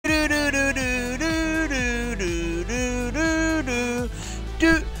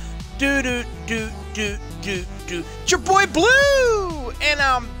Blue! And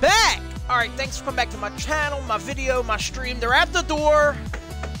I'm back! Alright, thanks for coming back to my channel, my video, my stream. They're at the door.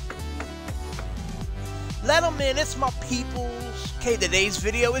 Let them in, it's my peoples. Okay, today's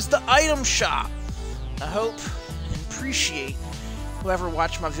video is the item shop. I hope and appreciate whoever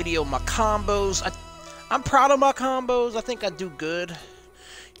watched my video, my combos. I'm proud of my combos. I think I do good.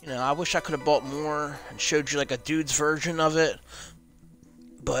 You know, I wish I could have bought more and showed you like a dude's version of it.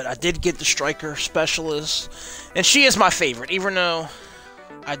 But I did get the Striker Specialist. And she is my favorite, even though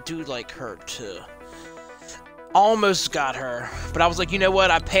I do like her too. Almost got her. But I was like, you know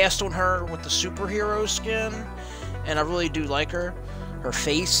what? I passed on her with the superhero skin. And I really do like her. Her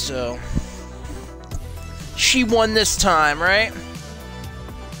face, so... She won this time, right?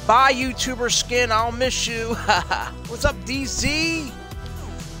 Bye, YouTuber skin. I'll miss you. What's up, DZ?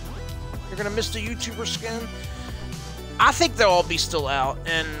 You're gonna miss the YouTuber skin? I think they'll all be still out,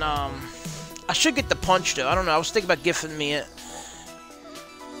 and I should get the punch though. I don't know. I was thinking about gifting me it.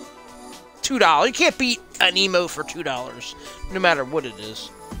 $2. You can't beat an emote for $2, no matter what it is.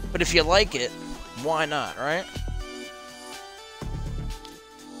 But if you like it, why not, right?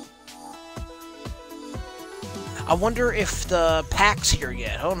 I wonder if the pack's here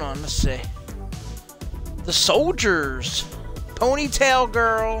yet. Hold on, let's see. The soldiers, ponytail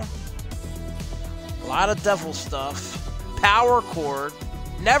girl, a lot of devil stuff. Power Chord,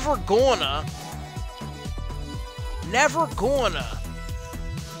 never gonna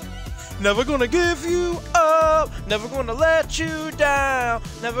give you up, never gonna let you down,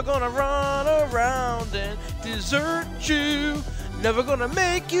 never gonna run around and desert you, never gonna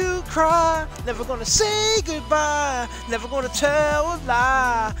make you cry, never gonna say goodbye, never gonna tell a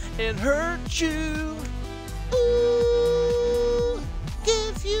lie and hurt you. Ooh,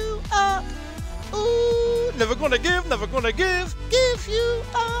 give you up. Ooh, never gonna give you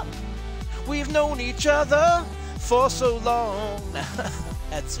up. We've known each other for so long.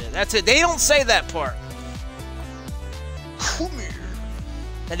 That's it. They don't say that part. Come here.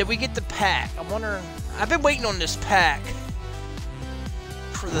 And did we get the pack? I'm wondering. I've been waiting on this pack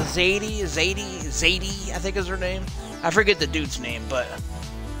for the Zadie, I think is her name. I forget the dude's name, but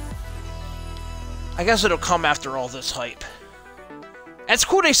I guess it'll come after all this hype. It's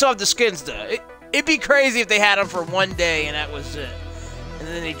cool they still have the skins though. It'd be crazy if they had them for one day and that was it. And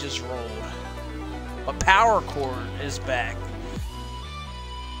then they just rolled. But Power Chord is back.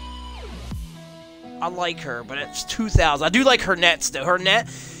 I like her, but it's 2,000. I do like her nets though. Her net,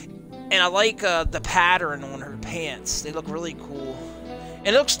 and I like the pattern on her pants. They look really cool. And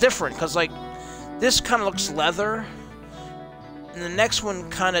it looks different because like this kind of looks leather, and the next one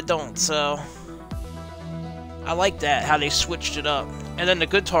kind of don't. So I like that how they switched it up. And then the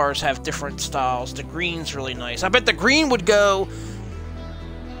guitars have different styles. The green's really nice. I bet the green would go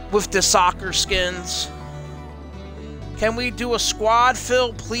with the soccer skins. Can we do a squad,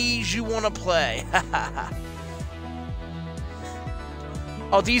 Phil? Please, you want to play.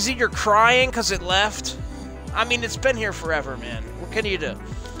 Oh, DZ, you're crying because it left? I mean, it's been here forever, man. What can you do?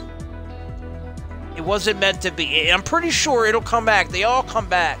 It wasn't meant to be. I'm pretty sure it'll come back. They all come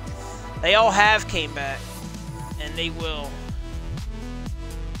back. They all have came back. And they will.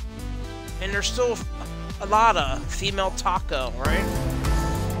 And there's still a lot of female taco, right?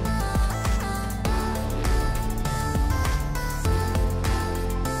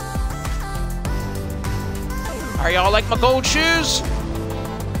 Are y'all like my gold shoes?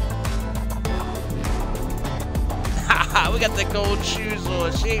 Haha, we got the gold shoes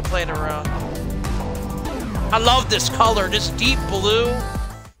on. She ain't playing around. I love this color, this deep blue.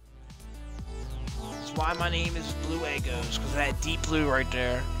 That's why my name is Blue Egos, because of that deep blue right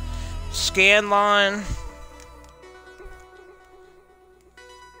there. Scan line.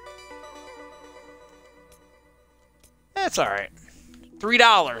 That's alright.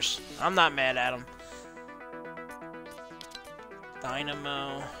 $3. I'm not mad at them.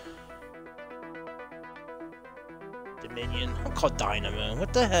 Dynamo. Dominion. I'm called Dynamo.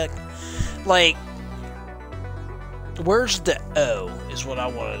 What the heck? Like, where's the O is what I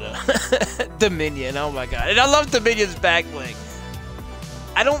wanted to... Dominion. Oh my god. And I love Dominion's back bling.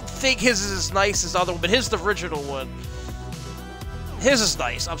 I don't think his is as nice as the other one, but his is the original one. His is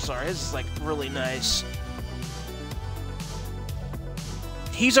nice. I'm sorry. His is, like, really nice.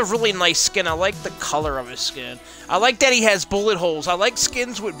 He's a really nice skin. I like the color of his skin. I like that he has bullet holes. I like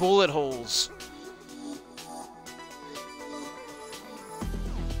skins with bullet holes.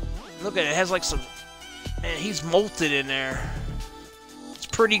 Look at it. It has, like, some... Man, he's molted in there. It's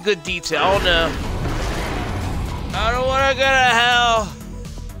pretty good detail. Oh, no. I don't want to go to hell.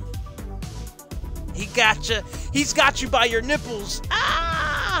 He got you. He's got you by your nipples.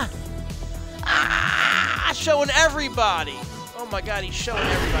 Ah! Ah! not showing everybody. Oh my god, he's showing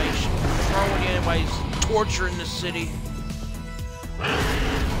everybody. He's throwing anybody's torturing the city.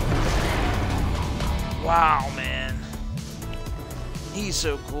 Wow, man. He's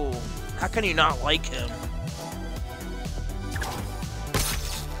so cool. How can you not like him?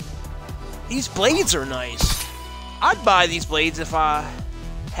 These blades are nice. I'd buy these blades if I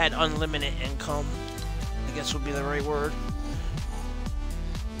had unlimited income. I guess would be the right word.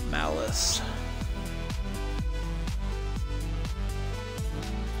 Malice.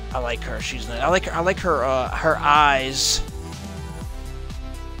 I like her. She's nice. I like her eyes.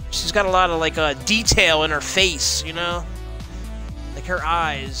 She's got a lot of like detail in her face, you know? Like her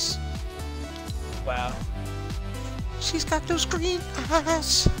eyes. Wow. She's got those green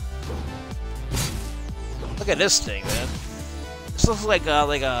eyes. Look at this thing, man. This looks like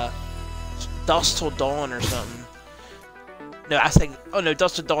a Dusk Till Dawn or something. No, I think. Oh no,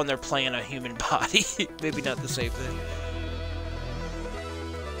 Dusk Till Dawn. They're playing a human body. Maybe not the same thing.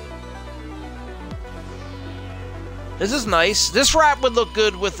 This is nice. This wrap would look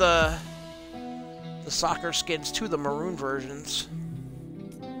good with the soccer skins too, the maroon versions.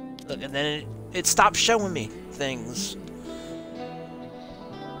 Look, and then it stopped showing me things.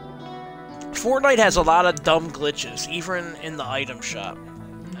 Fortnite has a lot of dumb glitches, even in the item shop.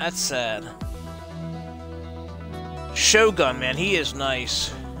 That's sad. Shogun, man, he is nice.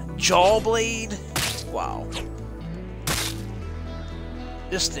 Jawblade, wow.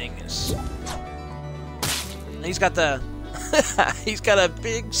 This thing is... He's got the... he's got a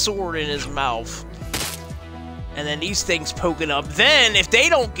big sword in his mouth. And then these things poking up. Then, if they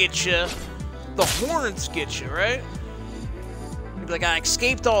don't get you, the horns get you, right? You'd be like, I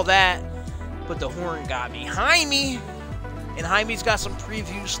escaped all that, but the horn got me. Jaime! And Jaime's got some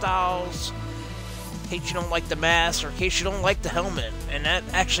preview styles. In case you don't like the mask, or in case you don't like the helmet. And that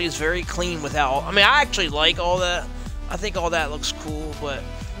actually is very clean without... I mean, I actually like all that. I think all that looks cool, but...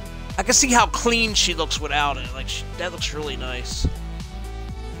 I can see how clean she looks without it. Like, that looks really nice.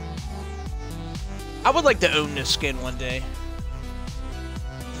 I would like to own this skin one day.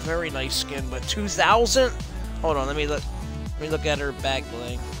 Very nice skin, but 2,000? Hold on, let me look at her back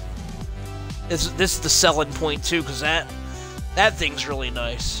bling. This is the selling point too, because that thing's really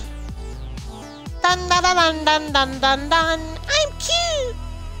nice. Dun dun dun dun dun dun dun. I'm cute.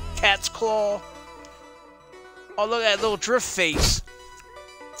 Cat's claw. Oh, look at that little drift face.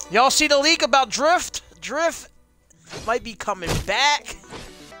 Y'all see the leak about Drift? Drift might be coming back.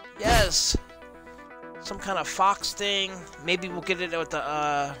 Yes. Some kind of fox thing. Maybe we'll get it with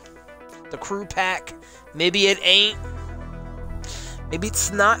the crew pack. Maybe it ain't. Maybe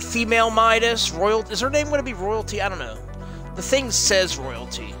it's not female Midas. Is her name going to be Royalty? I don't know. The thing says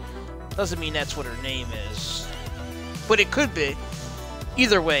Royalty. Doesn't mean that's what her name is. But it could be.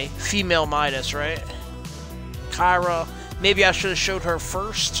 Either way, female Midas, right? Kyra. Maybe I should have showed her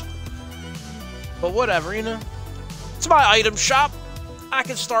first. But whatever, you know. It's my item shop. I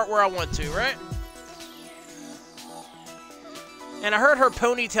can start where I want to, right? And I heard her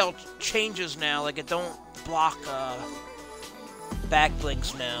ponytail changes now. Like, it don't block back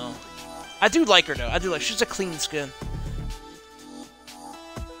blinks now. I do like her, though. I do like her. She's a clean skin.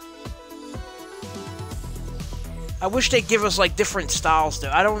 I wish they'd give us, like, different styles,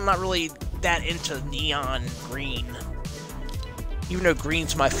 though. I'm not really that into neon green. Even though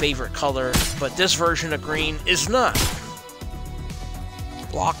green's my favorite color, but this version of green is not.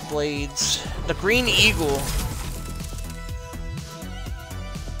 Block blades. The Green Eagle.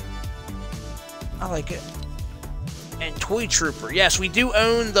 I like it. And Toy Trooper. Yes, we do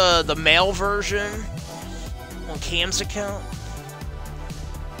own the male version on Cam's account.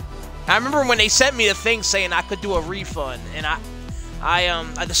 I remember when they sent me the thing saying I could do a refund, and I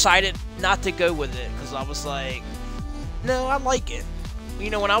decided not to go with it because I was like, no, I like it.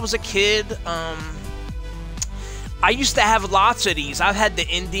 You know, when I was a kid, I used to have lots of these. I've had the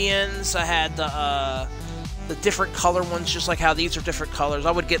Indians. I had the different color ones, just like how these are different colors.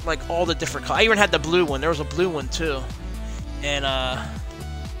 I would get like all the different colors. I even had the blue one. There was a blue one too, and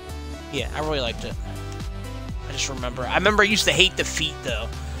yeah, I really liked it. I just remember. I remember I used to hate the feet though.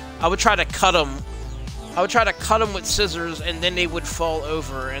 I would try to cut them. I would try to cut them with scissors, and then they would fall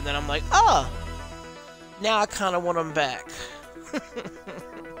over, and then I'm like, oh. Now I kind of want them back.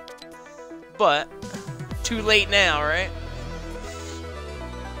 But, too late now, right?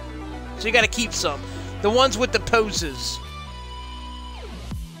 So you gotta keep some. The ones with the poses.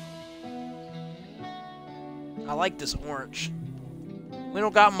 I like this orange. We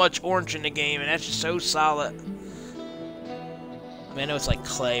don't got much orange in the game, and that's just so solid. I mean, I know it's like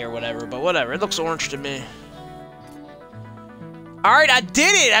clay or whatever, but whatever. It looks orange to me. Alright, I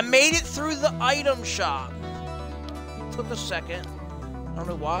did it! I made it through the item shop. Took a second. I don't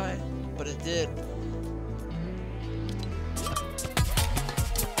know why, but it did.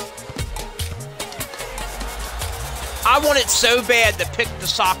 I want it so bad to pick the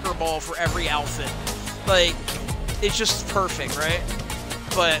soccer ball for every outfit. Like, it's just perfect, right?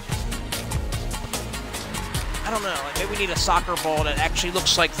 But I don't know. Like, maybe we need a soccer ball that actually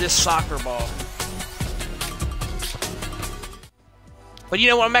looks like this soccer ball. But you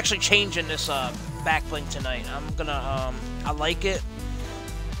know what? I'm actually changing this backlink tonight. I'm gonna I like it.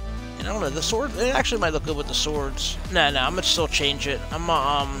 And I don't know, the sword, it actually might look good with the swords. No, I'm gonna still change it. I'm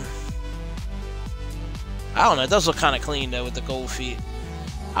I don't know, it does look kind of clean though with the gold feet.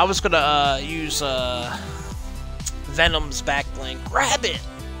 I was gonna use Venom's backlink. Grab it!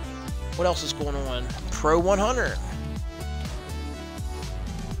 What else is going on? Pro 100.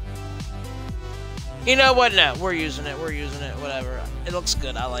 You know what? No, we're using it. Whatever. It looks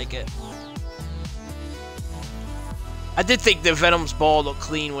good. I like it. I did think the Venom's ball looked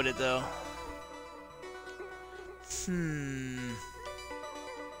clean with it though.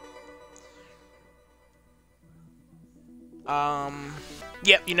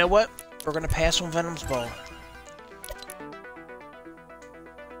 Yep, you know what? We're gonna pass on Venom's ball.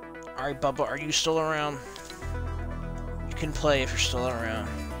 Alright, Bubba, are you still around? You can play if you're still around.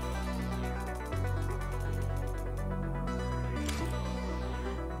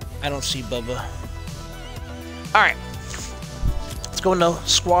 I don't see Bubba. Alright. Let's go into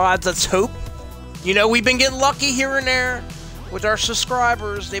squads. Let's hope. You know, we've been getting lucky here and there with our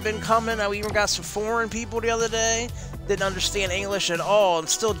subscribers. They've been coming. We even got some foreign people the other day. Didn't understand English at all and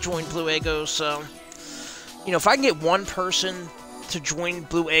still joined Blue Egos. So, you know, if I can get one person to join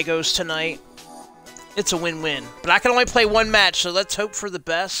Blue Egos tonight, it's a win-win. But I can only play one match, so let's hope for the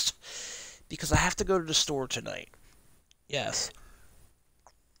best. Because I have to go to the store tonight. Yes.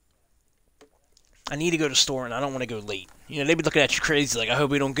 I need to go to the store, and I don't want to go late. You know, they'd be looking at you crazy, like, I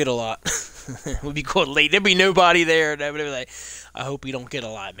hope we don't get a lot. We'd be called late. There'd be nobody there. They'd be like, I hope we don't get a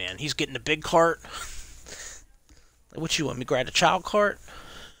lot, man. He's getting the big cart. What you want me to grab a child cart?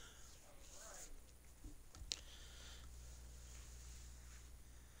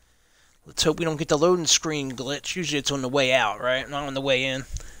 Let's hope we don't get the loading screen glitch. Usually it's on the way out, right? Not on the way in.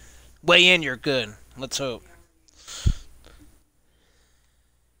 Way in, you're good. Let's hope.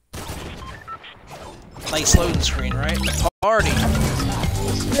 Nice loading screen, right? Party.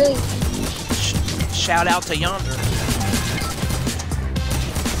 Shout out to Yonder.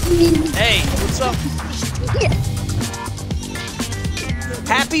 Hey, what's up?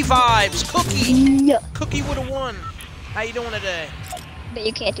 Happy vibes, Cookie. No. Cookie would have won. How you doing today? But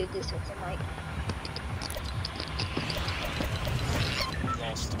you can't do this with the mic.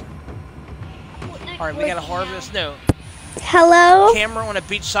 Lost. All right, we got a harvest. No. Hello. Camera on a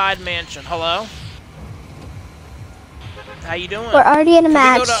beachside mansion. Hello. How you doing? We're already in a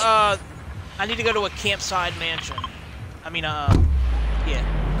match. I need to go to a campside mansion. I mean, yeah,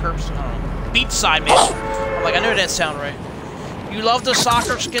 beachside mansion. I'm like, I know that sound right. You love the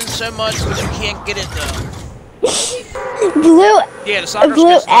soccer skin so much, but you can't get it though. Blue. Yeah, the soccer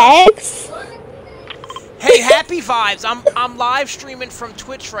Blue eggs. Hey, happy vibes! I'm live streaming from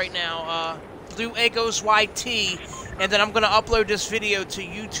Twitch right now. Blue Egos YT, and then I'm gonna upload this video to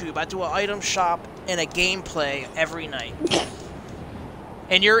YouTube. I do an item shop and a gameplay every night,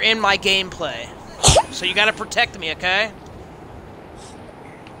 and you're in my gameplay, so you gotta protect me, okay?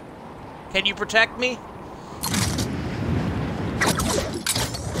 Can you protect me?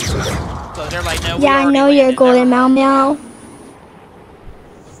 So they're like, no. Yeah, I know you're golden meow meow.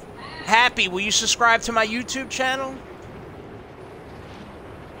 Happy, will you subscribe to my YouTube channel?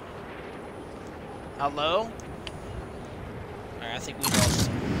 Hello? Alright, I think we lost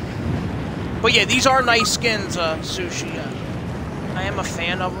him. But yeah, these are nice skins, Sushi. I am a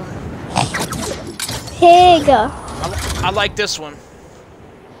fan of them. Pig. I like this one.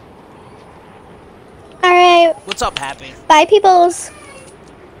 Alright. What's up, Happy? Bye, peoples.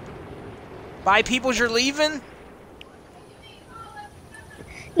 Bye, peoples, you're leaving?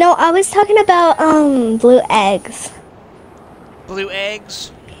 No, I was talking about, blue eggs. Blue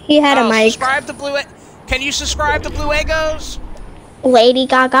eggs? He had a mic. Subscribe to Blue Can you subscribe to Blue Egos? Lady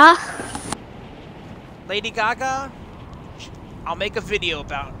Gaga. Lady Gaga? I'll make a video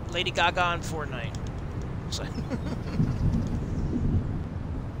about Lady Gaga and Fortnite. So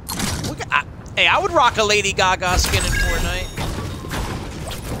hey, I would rock a Lady Gaga skin in Fortnite.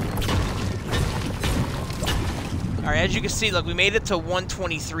 Alright, as you can see, look, we made it to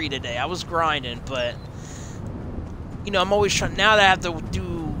 123 today. I was grinding, but you know, I'm always trying. Now that I have to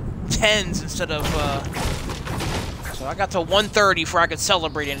do 10s instead of so I got to 130 before I could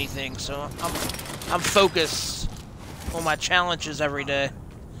celebrate anything. So I'm focused. on my challenges every day.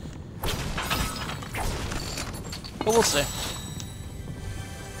 But we'll see.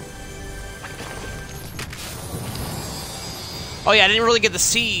 Oh yeah, I didn't really get to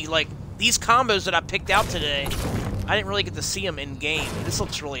see, like, these combos that I picked out today. I didn't really get to see them in game. This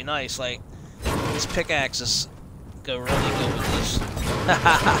looks really nice. Like, these pickaxes go really good with this.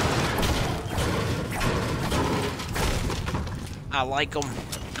 I like them.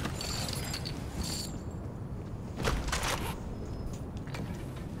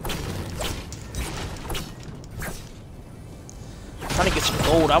 Trying to get some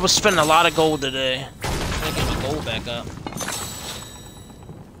gold. I was spending a lot of gold today. Trying to get my gold back up.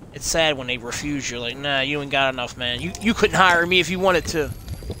 It's sad when they refuse you. Like, nah, you ain't got enough, man. You couldn't hire me if you wanted to.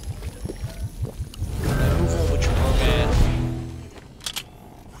 Move on with your work at.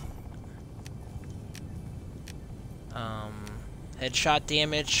 Headshot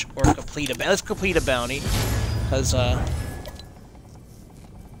damage or complete a bounty. Let's complete a bounty, because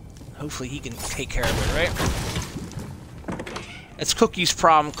hopefully he can take care of it, right? It's Cookie's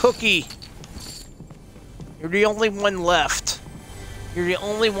problem. Cookie, you're the only one left. You're the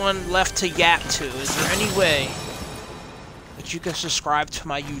only one left to yap to. Is there any way that you can subscribe to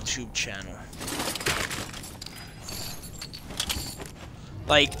my YouTube channel?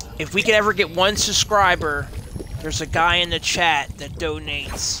 Like, if we could ever get 1 subscriber, there's a guy in the chat that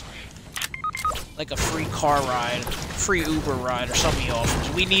donates like a free car ride, free Uber ride, or something he offers.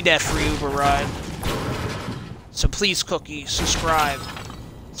 We need that free Uber ride. So please, Cookie, subscribe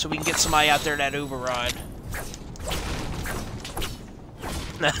so we can get somebody out there that Uber ride.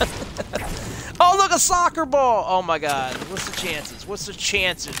 Oh, look, a soccer ball! Oh my god. What's the chances? What's the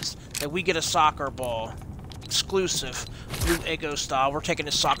chances that we get a soccer ball? Exclusive. Blue Ego style. We're taking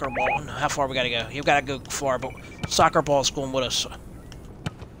this soccer ball. How far we gotta go? You've gotta go far, but soccer ball's going with us.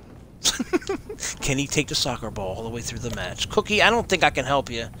 Can he take the soccer ball all the way through the match? Cookie, I don't think I can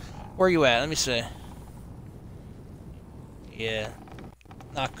help you. Where are you at? Let me see. Yeah.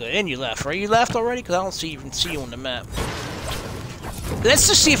 Not good. And you left, right? You left already? Because I don't even see you on the map. Let's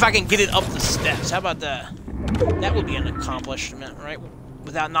just see if I can get it up the steps. How about that? That would be an accomplishment, right?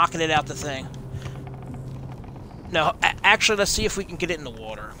 Without knocking it out the thing. No, actually, let's see if we can get it in the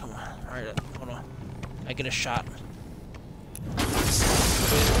water. Come on. Alright, hold on. I get a shot.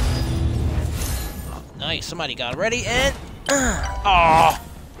 Oh, nice. Somebody got ready and... Oh!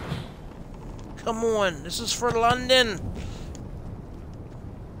 Come on. This is for London.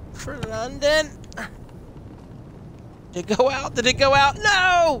 For London. Did it go out? Did it go out?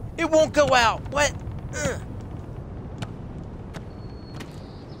 No! It won't go out. What?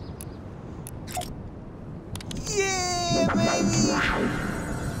 Yeah, baby!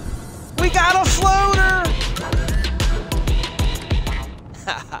 We got a floater!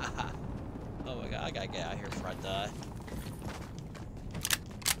 Oh my god, I gotta get out of here before I die.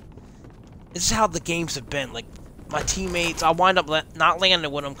 This is how the games have been. Like, my teammates, I wind up not landing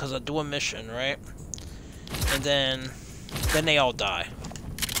with them because I do a mission, right? And then they all die.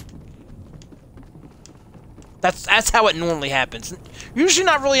 That's how it normally happens. Usually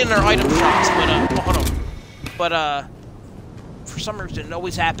not really in their item shops, but hold on. But for some reason it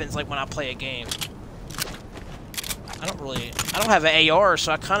always happens like when I play a game. I don't have an AR,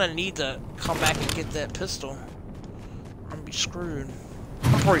 so I kind of need to come back and get that pistol. I'm gonna be screwed.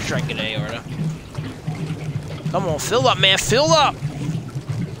 I'm pretty sure I can get an AR though. Come on, fill up, man, fill up.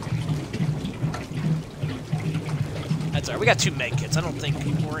 That's alright, we got 2 medkits. I don't think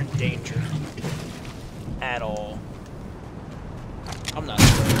we're in danger at all. I'm not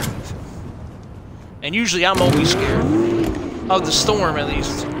scared. And usually I'm always scared. Of the storm, at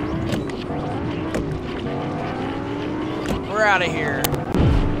least. We're out of here.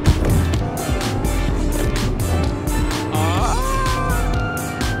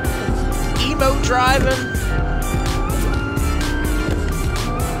 Emo driving.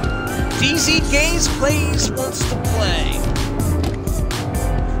 DZ Games Plays wants to play.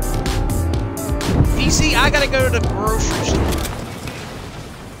 DZ, I gotta go to the grocery store.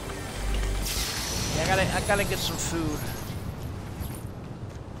 Yeah, I gotta get some food.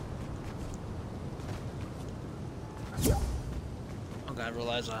 Oh god, I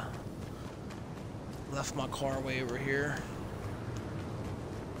realize I left my car way over here.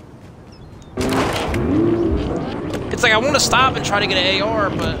 It's like I want to stop and try to get an AR,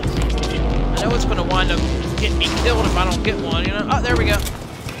 but I know it's going to wind up getting me killed if I don't get one, you know? Oh, there we go.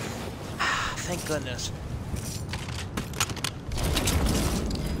 Thank goodness.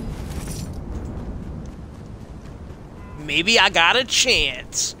 Maybe I got a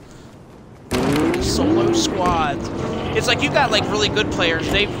chance. like solo squads. It's like you got like really good players.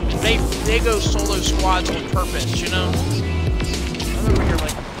 They go solo squads on purpose, you know. I'm over here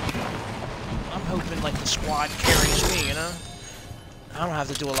like I'm hoping like the squad carries me, you know. I don't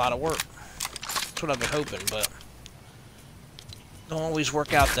have to do a lot of work. That's what I've been hoping, but don't always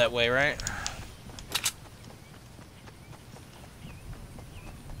work out that way, right?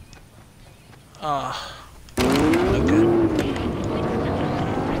 Okay.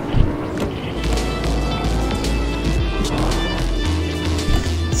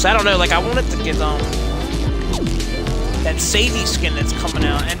 So I don't know, like I wanted to get that Sadie skin that's coming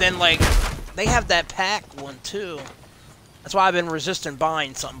out, and then like they have that pack one too. That's why I've been resistant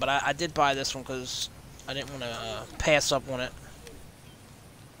buying something, but I did buy this one because I didn't want to pass up on it.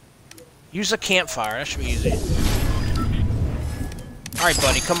 Use a campfire, that should be easy. Alright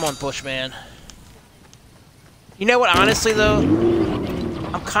buddy, come on Bushman. You know what, honestly though,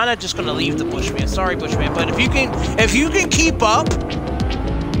 I'm kind of just gonna leave the Bushman. Sorry, Bushman, but if you can keep up,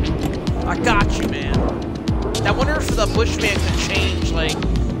 I got you, man. I wonder if the Bushman can change like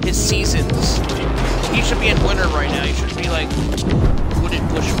his seasons. He should be in winter right now. He should be like wooded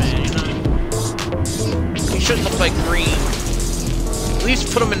Bushman, you know. He shouldn't look like green. At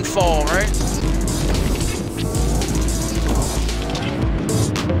least put him in fall, right?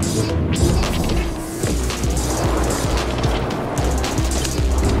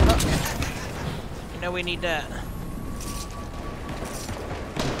 We need that.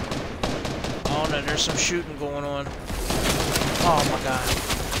 Oh no, there's some shooting going on. Oh my god.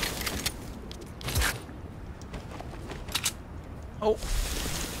 Oh.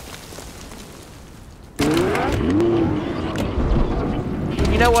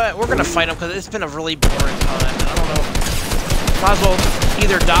 You know what? We're gonna fight him because it's been a really boring time. I don't know. Might as well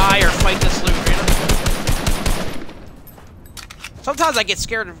either die or fight this loot, you know? Sometimes I get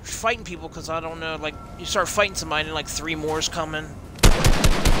scared of fighting people because I don't know, like, you start fighting somebody and like 3 more's coming.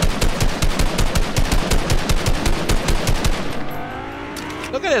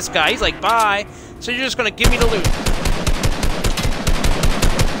 Look at this guy, he's like, bye. So you're just gonna give me the loot.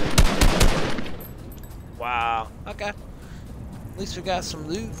 Wow, okay. At least we got some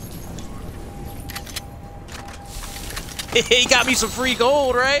loot. He got me some free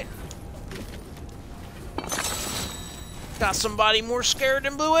gold, right? Got somebody more scared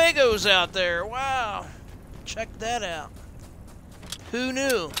than Blue Egos out there. Wow. Check that out. Who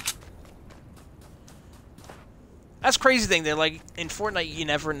knew? That's crazy thing. They're like, in Fortnite, you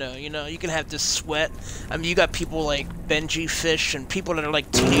never know. You know, you can have this sweat. I mean, you got people like Benji Fish and people that are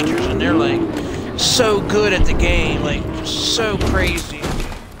like teenagers and they're like so good at the game. Like, just so crazy.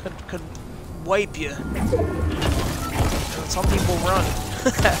 Could wipe you. And some people run.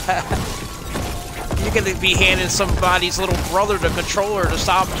 You can be handing somebody's little brother the controller to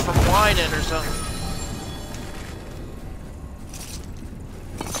stop him from whining or something.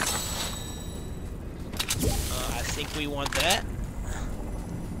 I think we want that.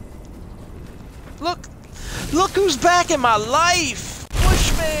 Look who's back in my life!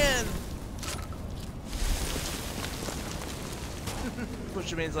 Bushman!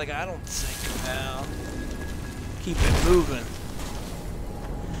 Bushman's like, I don't think, pal. Keep it moving.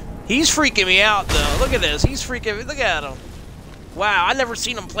 He's freaking me out, though. Look at this. He's freaking me. Look at him. Wow, I never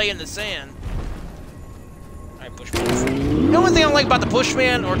seen him play in the sand. Alright, Bushman. The only thing I like about the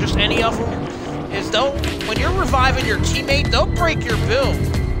Bushman, or just any of them, is when you're reviving your teammate, they'll break your build.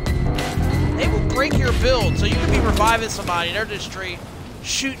 They will break your build. So you can be reviving somebody, and they're just straight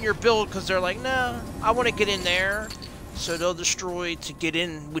shooting your build because they're like, no, I want to get in there. So they'll destroy to get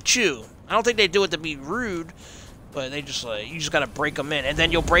in with you. I don't think they do it to be rude. But they just like, you just gotta break them in. And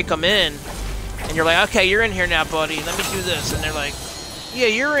then you'll break them in. And you're like, okay, you're in here now, buddy. Let me do this. And they're like, yeah,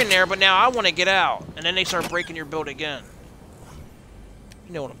 you're in there, but now I want to get out. And then they start breaking your build again.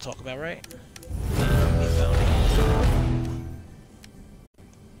 You know what I'm talking about, right?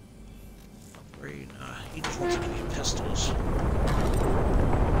 Upgrade. He just wants to give me pistols.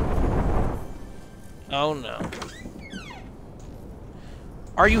 Oh, no.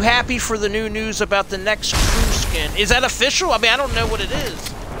 Are you happy for the new news about the next crew skin? Is that official? I mean, I don't know what it is. Is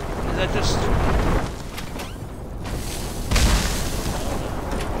that just...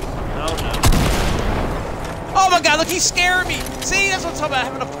 Oh, no. Oh, my God, look, he's scaring me. See, that's what I'm talking about,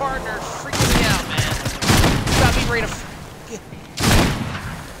 having a partner. It's freaking me out, man. Got me ready to...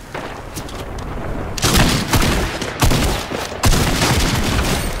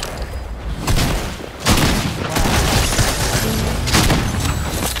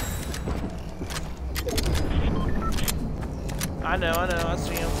 I know, I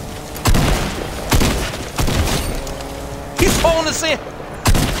see him. He's pulling the sand.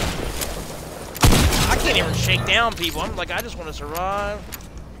 can't even shake down people. I'm like, I just want to survive.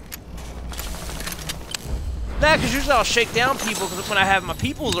 Nah, because usually I'll shake down people because when I have my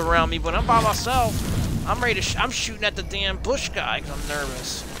peoples around me, but I'm by myself, I'm ready to I'm shooting at the damn bush guy because I'm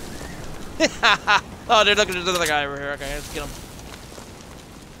nervous. Oh, they're looking at the other guy over here. Okay, let's get him.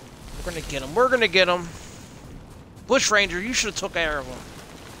 We're gonna get him. We're gonna get him. Bush Ranger, you should have took care of him.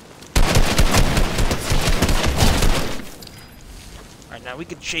 Alright, now we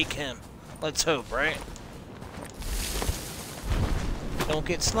can shake him. Let's hope, right? Don't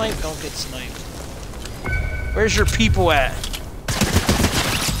get sniped, don't get sniped. Where's your people at?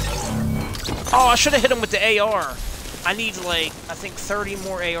 Oh, I should have hit him with the AR. I need, like, I think 30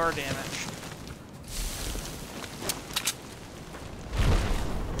 more AR damage.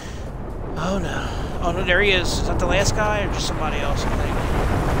 Oh, no. Oh, no, there he is. Is that the last guy or just somebody else, I think?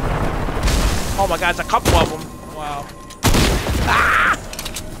 Oh, my God, there's a couple of them. Wow. Ah!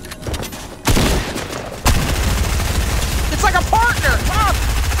 It's like a partner! Come!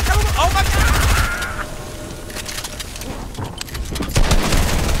 Oh, my God!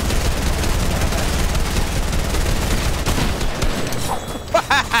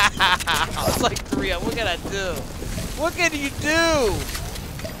 It's like 3 of them. What can I do? What can you do?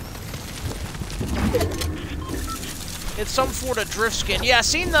 It's some sort of drift skin. Yeah, I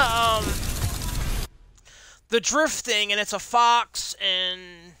seen the drift thing, and it's a fox, and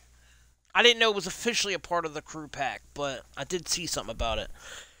I didn't know it was officially a part of the crew pack, but I did see something about it.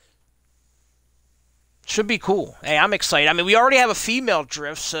 Should be cool. Hey, I'm excited. I mean, we already have a female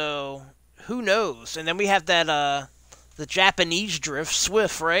drift, so who knows? And then we have that the Japanese drift,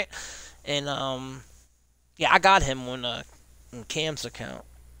 Swift, right? And yeah, I got him on Cam's account.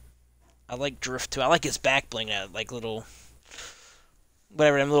 I like drift too. I like his back bling, that like little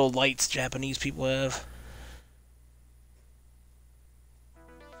whatever them little lights Japanese people have.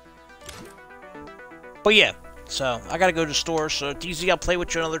 But yeah, so I gotta go to the store. So DZ, I'll play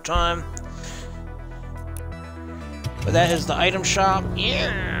with you another time. But that is the item shop.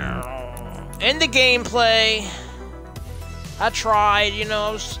 Yeah. And the gameplay. I tried, you know,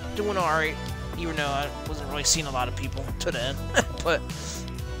 I was doing alright. Even though I wasn't really seeing a lot of people to the end. But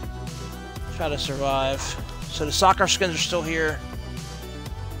try to survive. So the soccer skins are still here.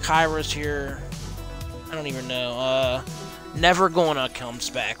 Kyra's here. I don't even know. Never Gonna comes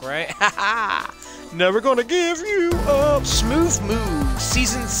back, right? Never Gonna Give You Up. Smooth Moves,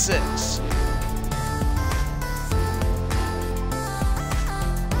 Season 6.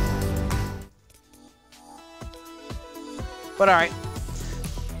 But alright.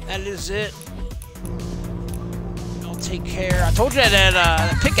 That is it. I'll take care. I told you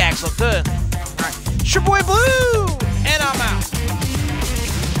that pickaxe looked good. Alright. It's your boy Blue! And I'm out.